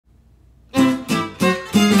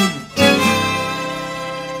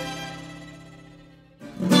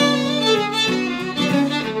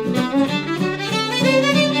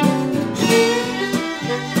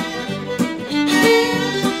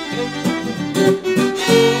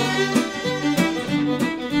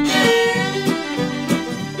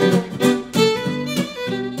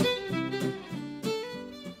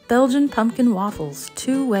Belgian pumpkin waffles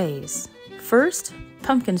 2 ways. First,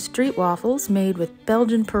 pumpkin street waffles made with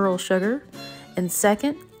Belgian pearl sugar, and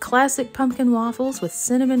second, classic pumpkin waffles with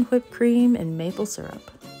cinnamon whipped cream and maple syrup.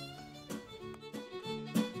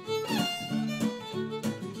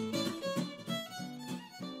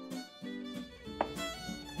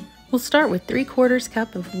 We'll start with 3/4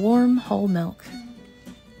 cup of warm whole milk.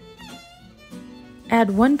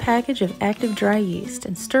 Add 1 package of active dry yeast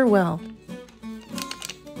and stir well.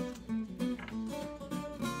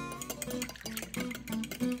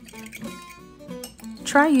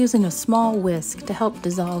 Try using a small whisk to help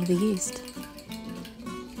dissolve the yeast.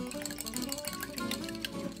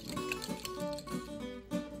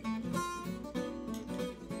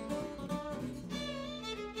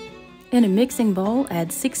 In a mixing bowl,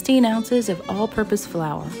 add 16 ounces of all-purpose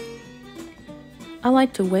flour. I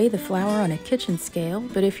like to weigh the flour on a kitchen scale,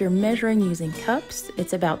 but if you're measuring using cups,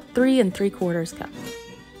 it's about 3 3/4 cups.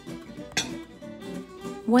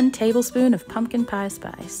 1 tablespoon of pumpkin pie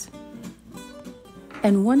spice,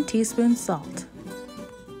 and 1 teaspoon salt.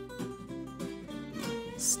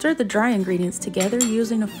 Stir the dry ingredients together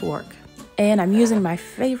using a fork. And I'm using my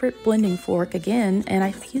favorite blending fork again, and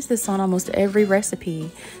I use this on almost every recipe,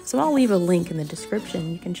 so I'll leave a link in the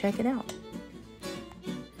description. You can check it out.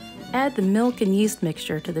 Add the milk and yeast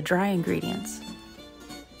mixture to the dry ingredients,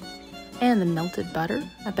 and the melted butter,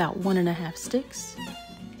 about 1 1/2 sticks.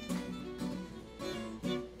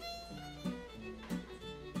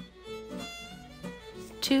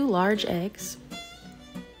 Two large eggs,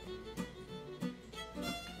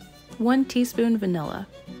 1 teaspoon vanilla,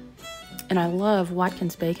 and I love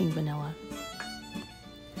Watkins baking vanilla,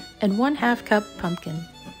 and 1/2 cup pumpkin.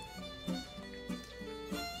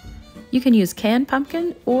 You can use canned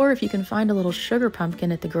pumpkin, or if you can find a little sugar pumpkin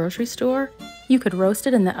at the grocery store, you could roast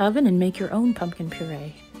it in the oven and make your own pumpkin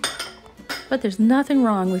puree. But there's nothing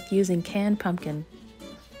wrong with using canned pumpkin.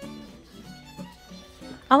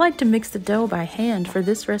 I like to mix the dough by hand for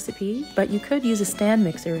this recipe, but you could use a stand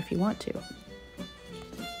mixer if you want to.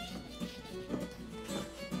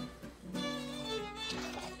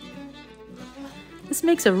 This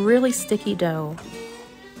makes a really sticky dough.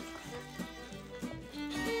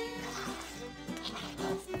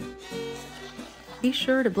 Be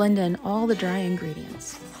sure to blend in all the dry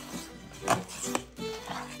ingredients.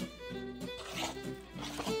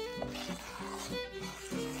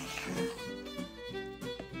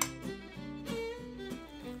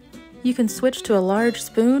 You can switch to a large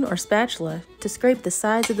spoon or spatula to scrape the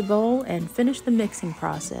sides of the bowl and finish the mixing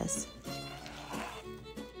process.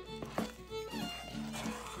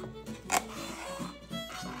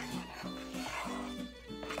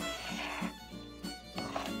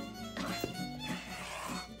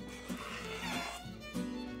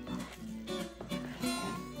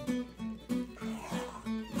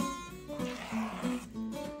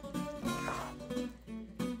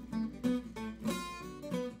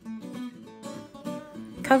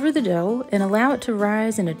 Cover the dough and allow it to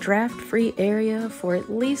rise in a draft-free area for at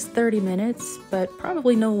least 30 minutes, but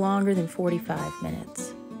probably no longer than 45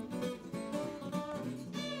 minutes.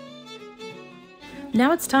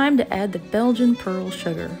 Now it's time to add the Belgian pearl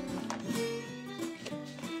sugar.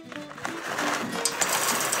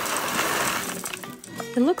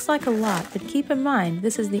 It looks like a lot, but keep in mind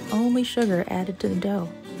this is the only sugar added to the dough.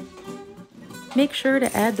 Make sure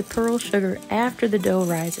to add the pearl sugar after the dough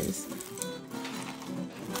rises.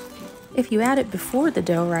 If you add it before the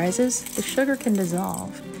dough rises, the sugar can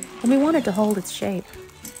dissolve, and we want it to hold its shape.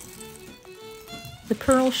 The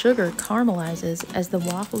pearl sugar caramelizes as the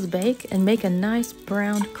waffles bake and make a nice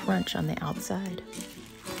brown crunch on the outside.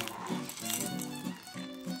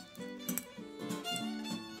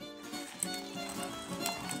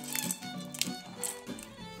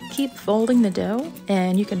 Keep folding the dough,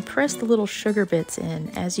 and you can press the little sugar bits in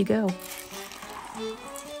as you go.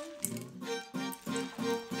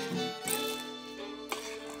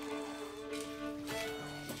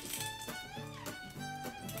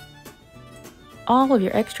 All of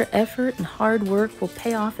your extra effort and hard work will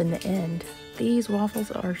pay off in the end. These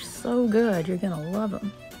waffles are so good, you're gonna love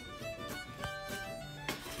them.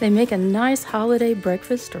 They make a nice holiday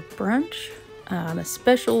breakfast or brunch, a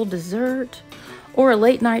special dessert, or a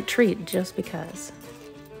late night treat just because.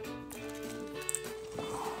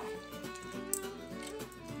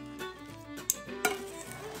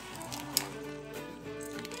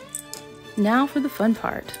 Now for the fun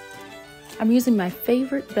part. I'm using my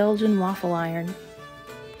favorite Belgian waffle iron.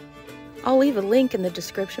 I'll leave a link in the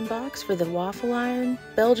description box for the waffle iron,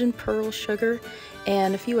 Belgian pearl sugar,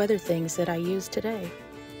 and a few other things that I used today.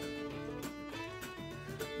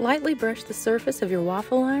 Lightly brush the surface of your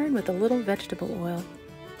waffle iron with a little vegetable oil.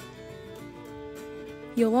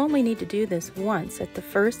 You'll only need to do this once at the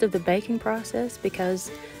first of the baking process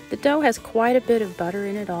because the dough has quite a bit of butter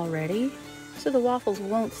in it already, so the waffles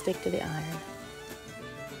won't stick to the iron.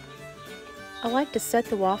 I like to set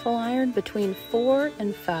the waffle iron between 4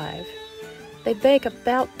 and 5. They bake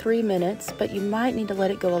about 3 minutes, but you might need to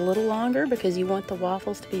let it go a little longer because you want the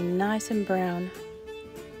waffles to be nice and brown.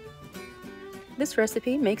 This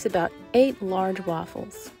recipe makes about 8 large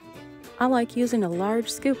waffles. I like using a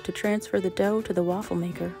large scoop to transfer the dough to the waffle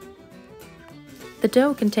maker. The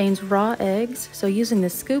dough contains raw eggs, so using the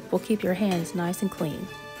scoop will keep your hands nice and clean.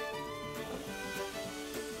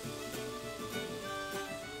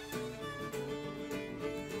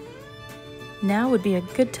 Now would be a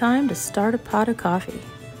good time to start a pot of coffee.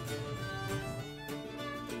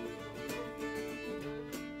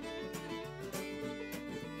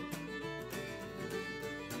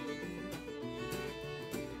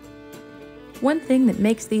 One thing that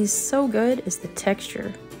makes these so good is the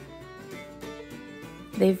texture.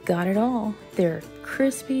 They've got it all. They're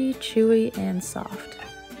crispy, chewy, and soft.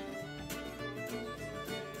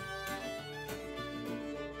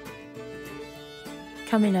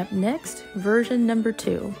 Coming up next, version number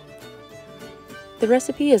 2. The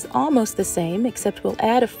recipe is almost the same, except we'll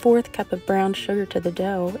add a 1/4 cup of brown sugar to the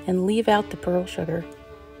dough and leave out the pearl sugar.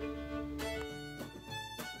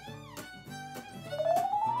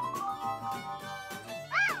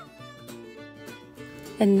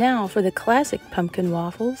 And now for the classic pumpkin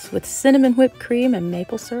waffles with cinnamon whipped cream and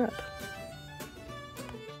maple syrup.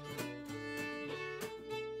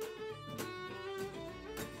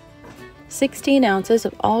 "16 ounces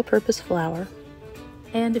of all-purpose flour.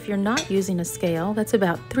 And if you're not using a scale, that's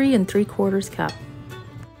about 3 3/4 cup.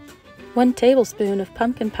 1 tablespoon of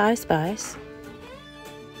pumpkin pie spice.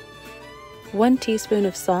 1 teaspoon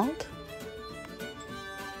of salt.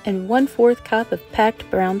 And 1/4 cup of packed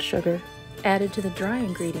brown sugar added to the dry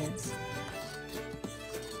ingredients.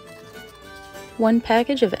 1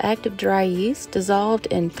 package of active dry yeast dissolved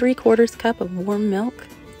in 3/4 cup of warm milk.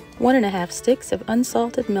 1 1/2 sticks of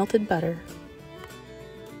unsalted melted butter.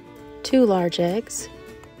 2 large eggs.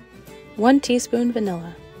 1 teaspoon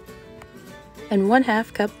vanilla. And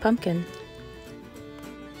 1/2 cup pumpkin.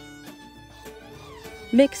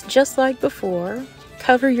 Mix just like before.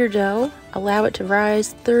 Cover your dough. Allow it to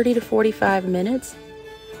rise 30 to 45 minutes.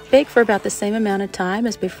 Bake for about the same amount of time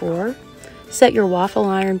as before. Set your waffle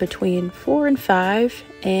iron between 4 and 5,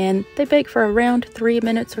 and they bake for around 3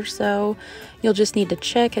 minutes or so. You'll just need to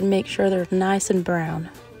check and make sure they're nice and brown.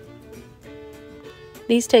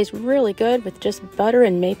 These taste really good with just butter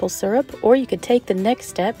and maple syrup, or you could take the next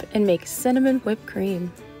step and make cinnamon whipped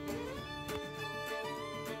cream.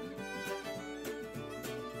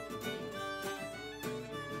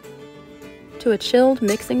 To a chilled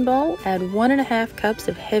mixing bowl, add 1 1/2 cups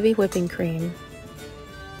of heavy whipping cream.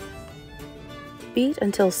 Beat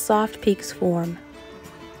until soft peaks form.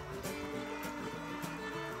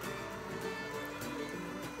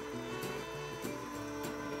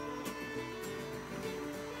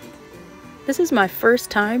 This is my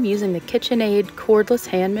first time using the KitchenAid cordless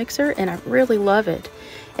hand mixer, and I really love it.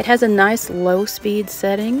 It has a nice low speed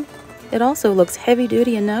setting. It also looks heavy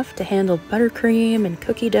duty enough to handle buttercream and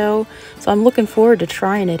cookie dough, so I'm looking forward to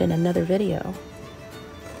trying it in another video.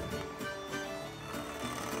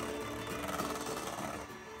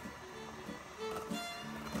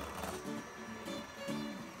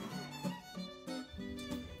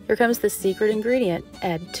 Here comes the secret ingredient.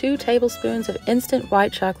 Add 2 tablespoons of instant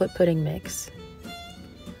white chocolate pudding mix,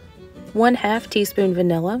 1/2 teaspoon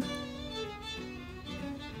vanilla,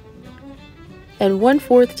 and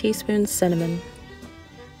 1/4 teaspoon cinnamon.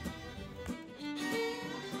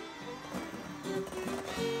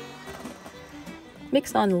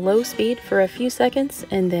 Mix on low speed for a few seconds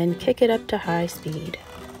and then kick it up to high speed.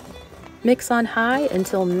 Mix on high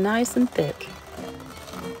until nice and thick.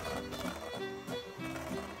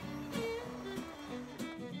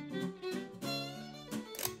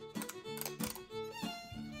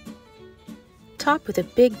 Top with a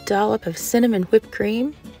big dollop of cinnamon whipped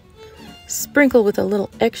cream. Sprinkle with a little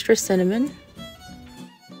extra cinnamon.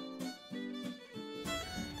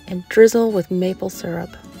 And drizzle with maple syrup.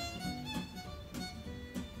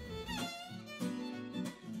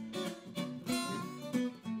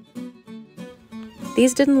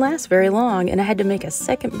 These didn't last very long, and I had to make a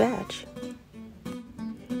second batch.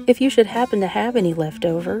 If you should happen to have any left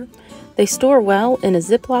over, they store well in a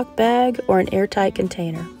Ziploc bag or an airtight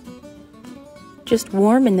container. Just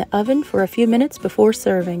warm in the oven for a few minutes before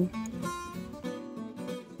serving.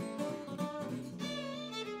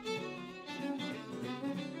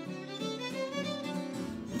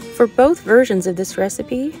 For both versions of this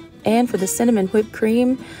recipe, And for the cinnamon whipped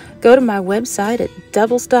cream, go to my website at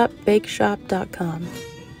doublestopbakeshop.com.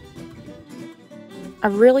 I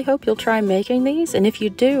really hope you'll try making these, and if you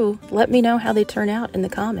do, let me know how they turn out in the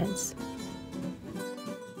comments.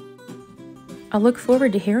 I look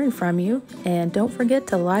forward to hearing from you, and don't forget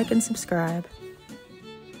to like and subscribe.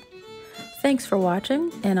 Thanks for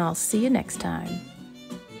watching, and I'll see you next time.